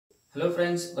Hello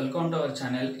friends, welcome to our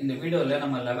channel. In the video la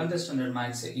nama 11th standard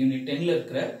maths unit 10 la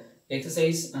irukra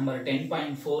exercise number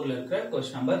 10.4 la irukra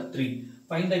question number 3.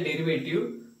 Find the derivative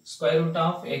square root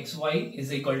of xy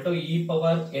is equal to e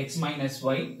power x minus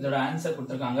y. Idoda answer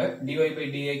kuduthirukanga dy by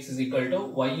dx is equal to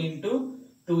y into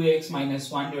 2x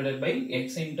minus 1 divided by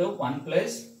x into 1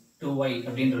 plus 2y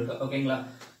அப்படினு இருக்கு. ஓகேங்களா?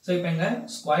 So இப்போ இங்க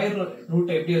square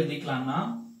root எப்படி எழுதிக்கலாம்னா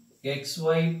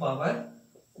xy power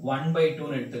 1 by 2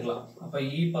 னு எடுத்துக்கலாம். அப்ப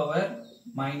e power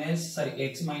minus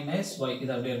x minus y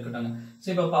இது அப்படியே இருக்கட்டும். சோ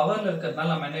இப்போ பவர்ல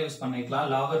இருக்கிறதுனால நம்ம என்ன யூஸ் பண்ணிக்கலாம்?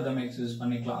 logarithm x யூஸ்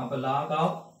பண்ணிக்கலாம். அப்ப log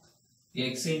of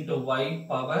x into y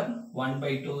power 1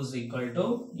 by 2 is equal to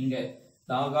இங்க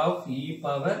log of e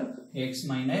power x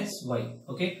minus y.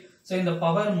 Okay? So இந்த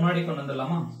பவர் முன்னாடி கொண்டு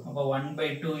வந்துடலாமா? அப்ப 1 by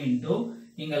 2 into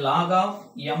இங்க log of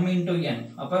m into n.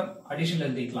 அப்ப அடிஷன்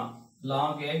எழுதிக்கலாம்.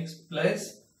 log x plus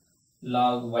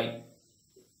log y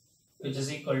which is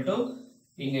equal to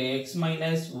இங்க x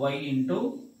minus y into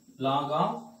log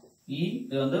of e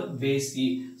இது வந்து base e.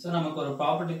 சோ நமக்கு ஒரு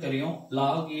ப்ராப்பர்ட்டி தெரியும்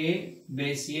log a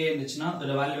base a இருந்துச்சுனா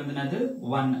அதோட வேல்யூ வந்து என்னது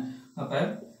 1. அப்ப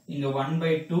இங்க 1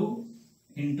 by 2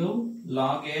 into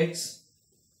log x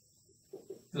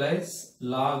plus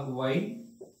log y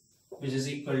which is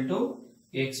equal to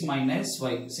x minus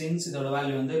y. Since இதோட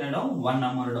வேல்யூ வந்து என்னடா 1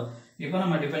 ஆ மாறிடும். இப்போ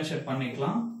நம்ம டிஃபரன்ஷியேட்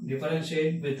பண்ணிக்கலாம்.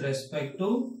 Differentiate with respect to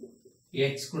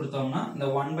x கொடுத்தோம்னா இந்த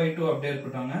 1 by 2 அப்படியே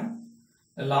இருக்கட்டும்ங்க.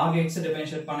 log x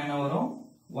டிஃபரன்ஷியேட் பண்ணினா வரும்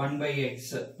 1 by x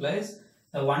plus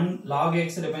the 1 log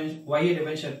x y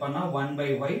differentiate பண்ணா 1 by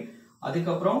y.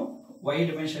 அதுக்கு அப்புறம் y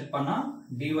டிஃபரன்ஷியேட் பண்ணா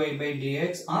dy by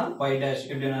dx or y dash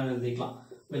இப்படி வேணாலும் எழுதிக்கலாம்.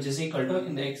 which is equal to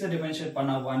இந்த x டிஃபரன்ஷியேட்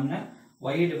பண்ணா 1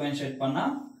 y டிஃபரன்ஷியேட் பண்ணா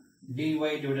dy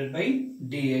divided by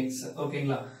dx.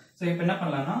 ஓகேங்களா? சோ இப்போ என்ன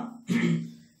பண்ணலாம்னா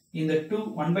இந்த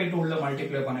 1 by 2 உள்ள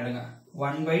மல்டிப்ளை பண்ணிடுங்க.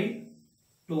 1 by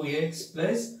 2x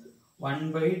plus 1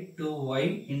 by 2y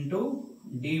into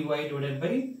dy divided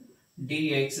by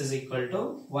dx is equal to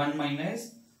 1 minus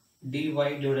dy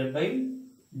divided by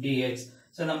dx.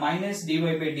 So the minus dy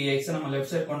by dx நம்ம left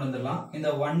side கொண்டு வந்துடலாம். இந்த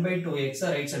 1 by 2x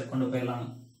right side கொண்டு போயிடலாம்.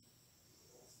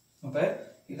 அப்ப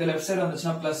இது left side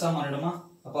வந்துச்சுன்னா plus ஆ மாறிடுமா?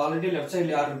 அப்ப ஆல்ரெடி left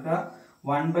side யார் இருக்கா?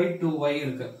 1 by 2y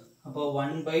இருக்கு. அப்போ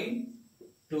 1 by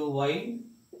 2y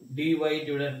dy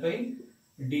divided by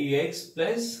dx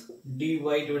plus dy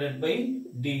divided by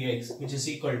dx which is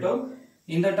equal to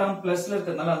இந்த term plus ல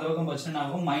இருக்கிறதுனால அந்த பக்கம் போச்சுன்னா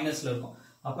ஆகும் மைனஸ்ல இருக்கும்.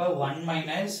 அப்ப 1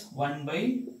 minus 1 by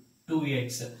 2x.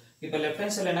 இப்போ லெஃப்ட்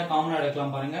ஹேண்ட் சைடுல என்ன காமனா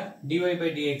எடுக்கலாம் பாருங்க. dy by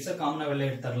dx காமனா வெளிய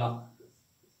எடுத்துறலாம்.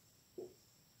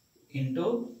 into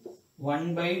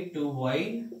 1 by 2y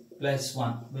plus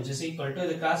 1 which is equal to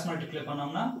இது கிராஸ் மல்டிப்ளை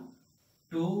பண்ணோம்னா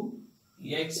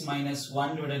 2x minus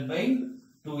 1 divided by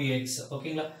 2x.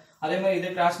 ஓகேங்களா? அதே மாதிரி இதை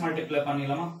கிராஸ் மல்டிப்ளை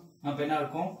பண்ணிடலாமா? அப்ப என்ன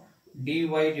இருக்கும்? dy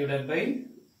divided by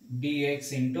dx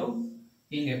into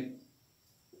இங்க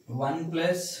 1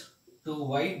 plus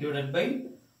 2y divided by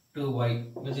 2y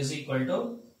which is equal to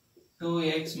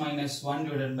 2x minus 1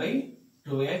 divided by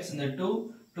 2x. இந்த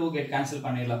 2 get cancel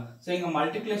பண்ணிடலாம். சோ இங்க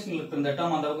மல்டிப்ளிகேஷன்ல இருக்கிற இந்த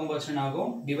டேர்ம் அந்த பக்கம் போச்சுன்னா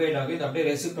ஆகும் டிவைட் ஆகும். இது அப்படியே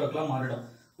ரெசிப்ரோக்கலா மாறிடும்.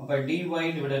 அப்ப dy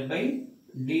divided by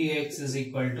dx is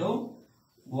equal to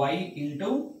y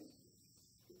into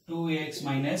 2x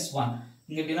minus 1.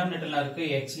 இங்க டினாமினேட்டர்ல இருக்கு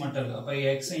x மட்டும் இருக்கு. அப்ப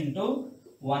x into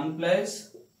 1 plus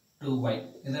 2y.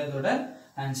 இது இதோட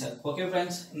ஆன்சர். ஓகே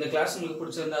फ्रेंड्स, இந்த கிளாஸ் உங்களுக்கு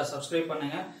பிடிச்சிருந்தா சப்ஸ்கிரைப்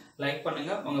பண்ணுங்க, லைக்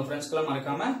பண்ணுங்க, உங்க ஃப்ரெண்ட்ஸ்க்கு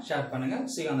மறக்காம ஷேர் பண்ணுங்க.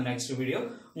 see you on the next video.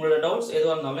 உங்களோட டவுட்ஸ்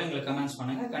எதுவா இருந்தாலும் எங்களுக்கு கமெண்ட்ஸ்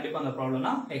பண்ணுங்க. கண்டிப்பா அந்த ப்ராப்ளம்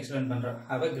நான் எக்ஸ்பிளைன் பண்றேன்.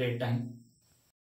 have a great time.